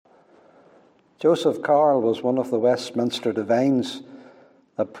Joseph Carl was one of the Westminster divines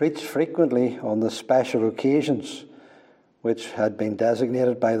that preached frequently on the special occasions which had been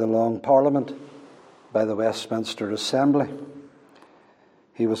designated by the Long Parliament by the Westminster Assembly.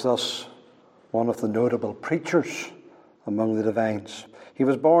 He was thus one of the notable preachers among the divines. He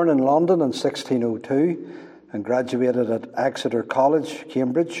was born in London in 1602 and graduated at Exeter College,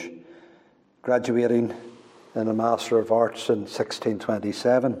 Cambridge, graduating in a Master of Arts in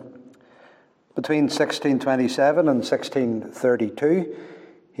 1627. Between 1627 and 1632,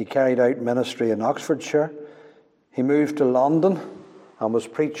 he carried out ministry in Oxfordshire. He moved to London and was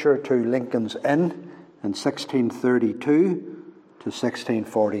preacher to Lincoln's Inn in 1632 to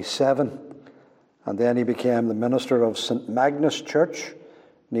 1647. And then he became the minister of St Magnus Church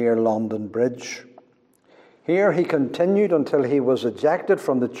near London Bridge. Here he continued until he was ejected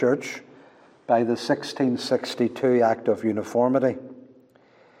from the church by the 1662 Act of Uniformity.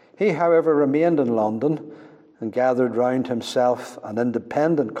 He, however, remained in London and gathered round himself an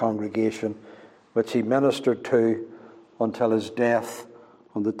independent congregation which he ministered to until his death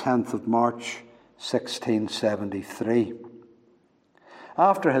on the 10th of March 1673.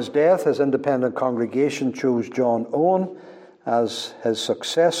 After his death, his independent congregation chose John Owen as his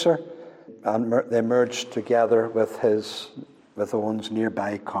successor, and they merged together with Owen's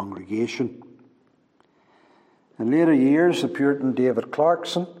nearby congregation. In later years, the Puritan David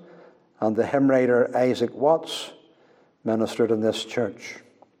Clarkson and the hymn writer Isaac Watts ministered in this church.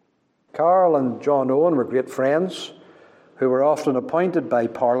 Carl and John Owen were great friends who were often appointed by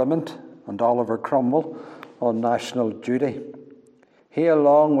Parliament and Oliver Cromwell on national duty. He,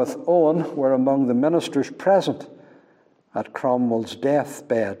 along with Owen, were among the ministers present at Cromwell's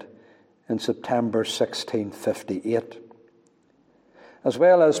deathbed in September 1658. As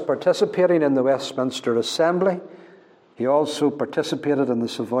well as participating in the Westminster Assembly, he also participated in the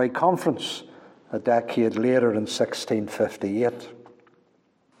Savoy Conference a decade later in 1658.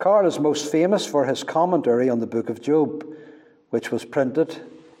 Carl is most famous for his commentary on the Book of Job, which was printed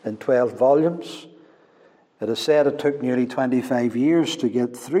in 12 volumes. It is said it took nearly 25 years to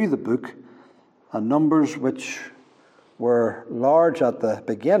get through the book, and numbers which were large at the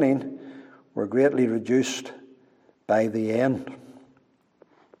beginning were greatly reduced by the end.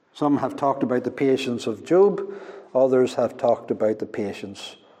 Some have talked about the patience of Job, others have talked about the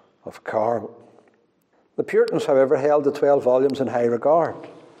patience of Carl. The Puritans, however, held the 12 volumes in high regard,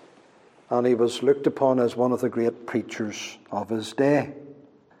 and he was looked upon as one of the great preachers of his day.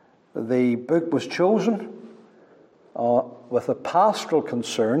 The book was chosen with a pastoral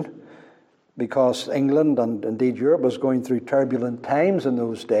concern because England and indeed Europe was going through turbulent times in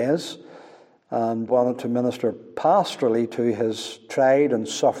those days and wanted to minister pastorally to his tried and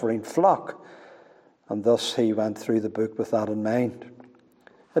suffering flock. And thus he went through the book with that in mind.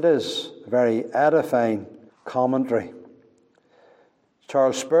 It is a very edifying commentary.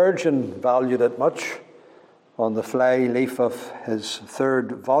 Charles Spurgeon valued it much. On the fly leaf of his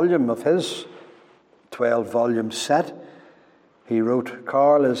third volume of his 12-volume set, he wrote,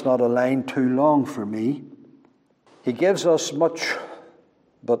 "Carl is not a line too long for me. He gives us much,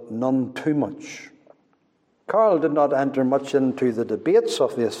 but none too much." Carl did not enter much into the debates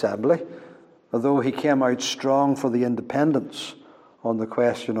of the Assembly, although he came out strong for the independence on the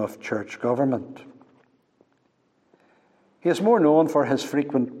question of church government. He is more known for his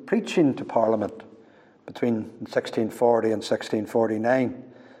frequent preaching to Parliament between 1640 and 1649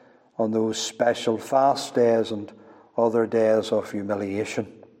 on those special fast days and other days of humiliation.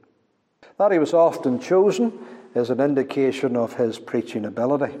 That he was often chosen is an indication of his preaching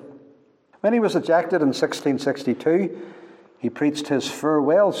ability. When he was ejected in 1662, he preached his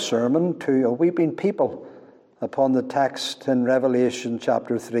farewell sermon to a weeping people upon the text in Revelation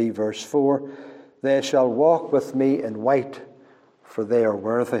chapter 3, verse 4, "They shall walk with me in white, for they are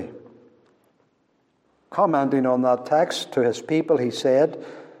worthy." Commenting on that text to his people, he said,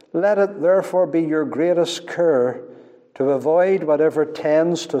 "Let it therefore be your greatest care to avoid whatever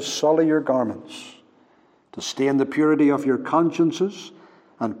tends to sully your garments, to stain the purity of your consciences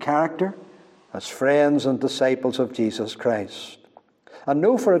and character as friends and disciples of Jesus Christ. And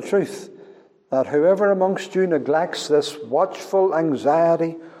know for a truth that whoever amongst you neglects this watchful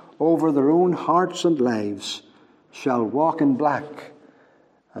anxiety over their own hearts and lives shall walk in black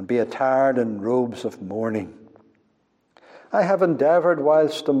and be attired in robes of mourning. I have endeavoured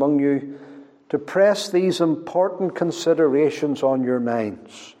whilst among you to press these important considerations on your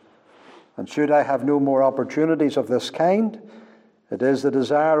minds. And should I have no more opportunities of this kind, it is the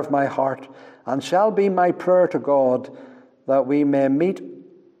desire of my heart and shall be my prayer to God that we may meet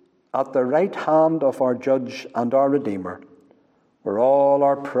at the right hand of our Judge and our Redeemer, where all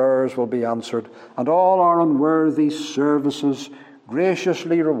our prayers will be answered and all our unworthy services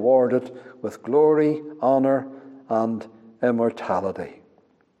graciously rewarded with glory, honour, and immortality.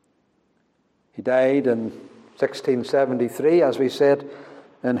 He died in 1673, as we said,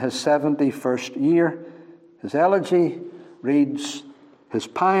 in his 71st year. His elegy reads, "His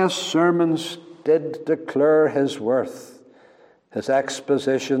pious sermons did declare his worth, his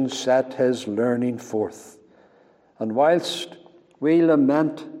exposition set his learning forth. And whilst we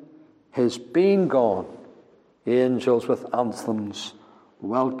lament his being gone, angels with anthems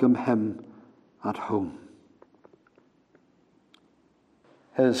welcome him at home."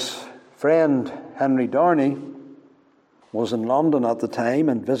 His friend Henry Darnay was in London at the time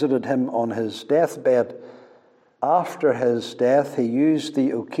and visited him on his deathbed. After his death, he used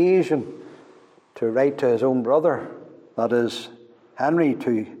the occasion to write to his own brother, that is, Henry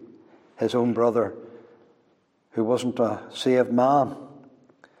to his own brother, who wasn't a saved man.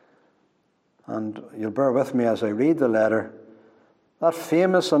 And you'll bear with me as I read the letter. "That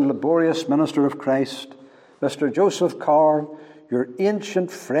famous and laborious minister of Christ, Mr. Joseph Carl, your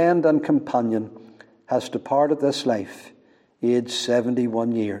ancient friend and companion, has departed this life, aged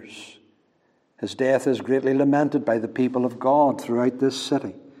 71 years. His death is greatly lamented by the people of God throughout this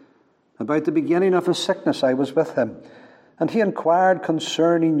city. About the beginning of his sickness I was with him, and he inquired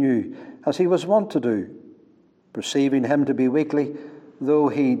concerning you, as he was wont to do. Perceiving him to be weakly, though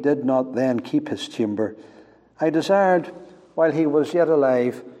he did not then keep his chamber, I desired, while he was yet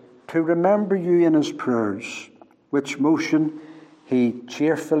alive, to remember you in his prayers, which motion he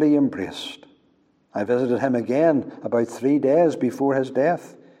cheerfully embraced. I visited him again about 3 days before his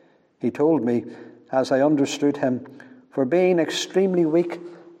death. He told me, as I understood him, for being extremely weak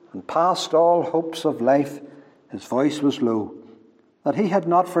and past all hopes of life, his voice was low, that he had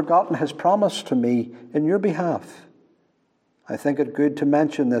not forgotten his promise to me in your behalf. I think it good to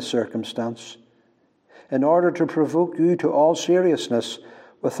mention this circumstance, in order to provoke you to all seriousness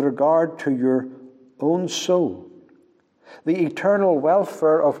with regard to your own soul, the eternal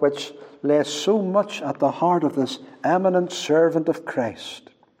welfare of which lay so much at the heart of this eminent servant of Christ.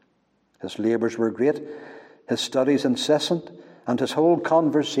 His labours were great, his studies incessant, and his whole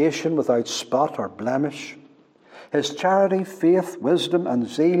conversation without spot or blemish. His charity, faith, wisdom, and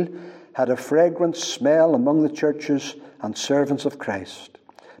zeal had a fragrant smell among the churches and servants of Christ,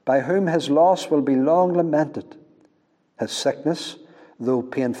 by whom his loss will be long lamented. His sickness, though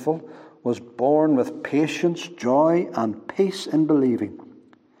painful, was borne with patience, joy, and peace in believing,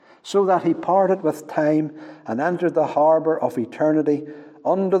 so that he parted with time and entered the harbour of eternity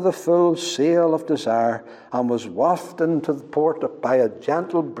under the full sail of desire, and was wafted into the port by a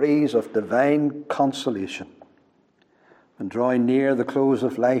gentle breeze of divine consolation. When drawing near the close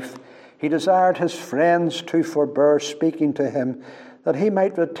of life, he desired his friends to forbear speaking to him, that he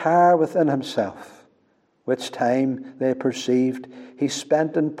might retire within himself, which time they perceived he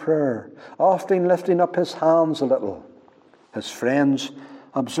spent in prayer, often lifting up his hands a little. His friends,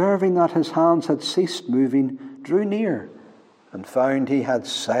 observing that his hands had ceased moving, drew near, and found he had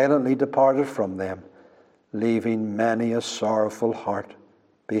silently departed from them, leaving many a sorrowful heart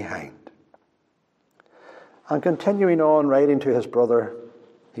behind. And continuing on, writing to his brother,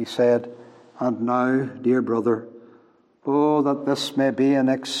 he said, "And now, dear brother, oh, that this may be an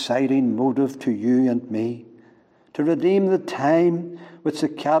exciting motive to you and me, to redeem the time which the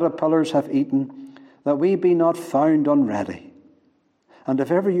caterpillars have eaten, that we be not found unready. And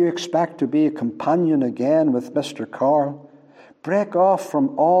if ever you expect to be a companion again with Mr. Carl, break off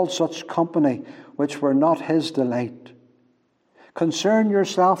from all such company which were not his delight. Concern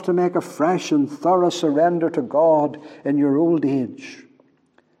yourself to make a fresh and thorough surrender to God in your old age.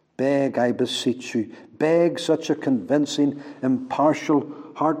 Beg, I beseech you, beg such a convincing, impartial,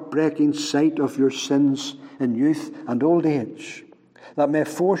 heartbreaking sight of your sins in youth and old age, that may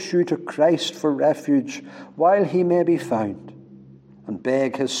force you to Christ for refuge while he may be found, and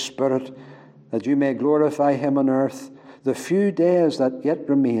beg his Spirit that you may glorify him on earth the few days that yet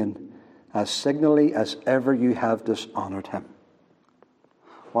remain, as signally as ever you have dishonoured him.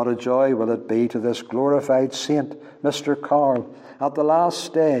 What a joy will it be to this glorified saint, Mr. Carl, at the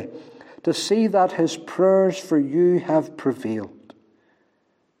last day, to see that his prayers for you have prevailed.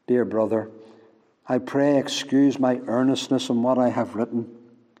 Dear brother, I pray excuse my earnestness in what I have written.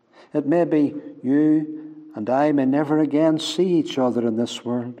 It may be you and I may never again see each other in this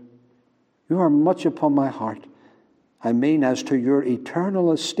world. You are much upon my heart. I mean as to your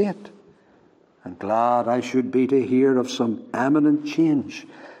eternal estate, and glad I should be to hear of some eminent change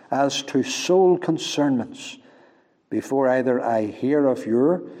as to soul concernments, before either I hear of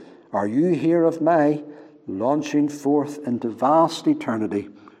your or you hear of my launching forth into vast eternity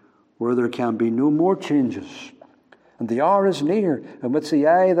where there can be no more changes. And the hour is near in which the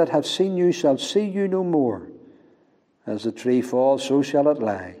eye that hath seen you shall see you no more. As the tree falls, so shall it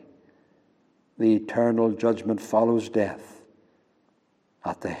lie. The eternal judgment follows death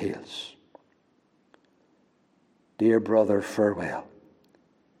at the heels. Dear brother, farewell.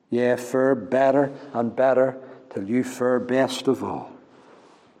 Yea, fare better and better till you fare best of all.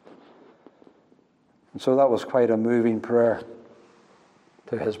 And so that was quite a moving prayer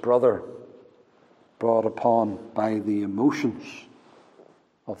to his brother, brought upon by the emotions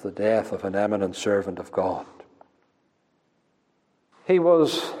of the death of an eminent servant of God. He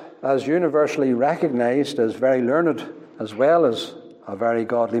was as universally recognized as very learned as well as a very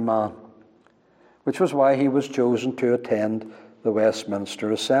godly man, which was why he was chosen to attend the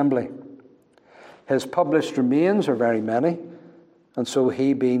Westminster Assembly. His published remains are very many, and so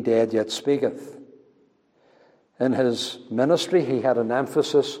he, being dead, yet speaketh. In his ministry, he had an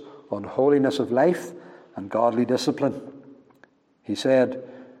emphasis on holiness of life and godly discipline. He said,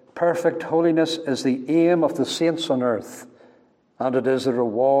 "Perfect holiness is the aim of the saints on earth, and it is the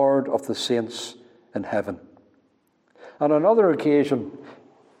reward of the saints in heaven." On another occasion,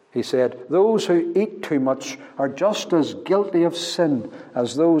 he said, "Those who eat too much are just as guilty of sin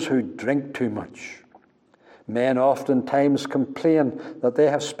as those who drink too much. Men oftentimes complain that they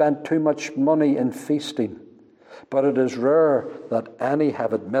have spent too much money in feasting, but it is rare that any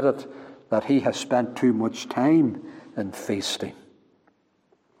have admitted that he has spent too much time in feasting."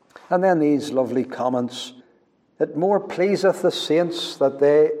 And then these lovely comments: "It more pleaseth the saints that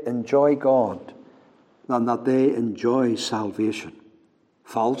they enjoy God than that they enjoy salvation.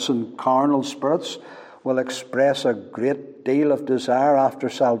 False and carnal spirits will express a great deal of desire after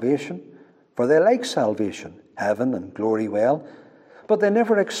salvation, for they like salvation, heaven and glory well, but they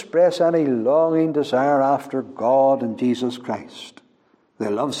never express any longing desire after God and Jesus Christ. They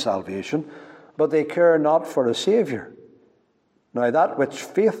love salvation, but they care not for a Saviour. Now that which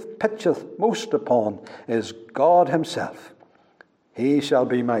faith pitcheth most upon is God himself. He shall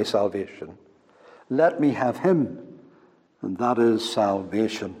be my salvation. Let me have him, and that is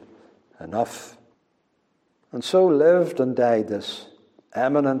salvation enough." And so lived and died this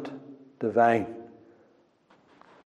eminent divine,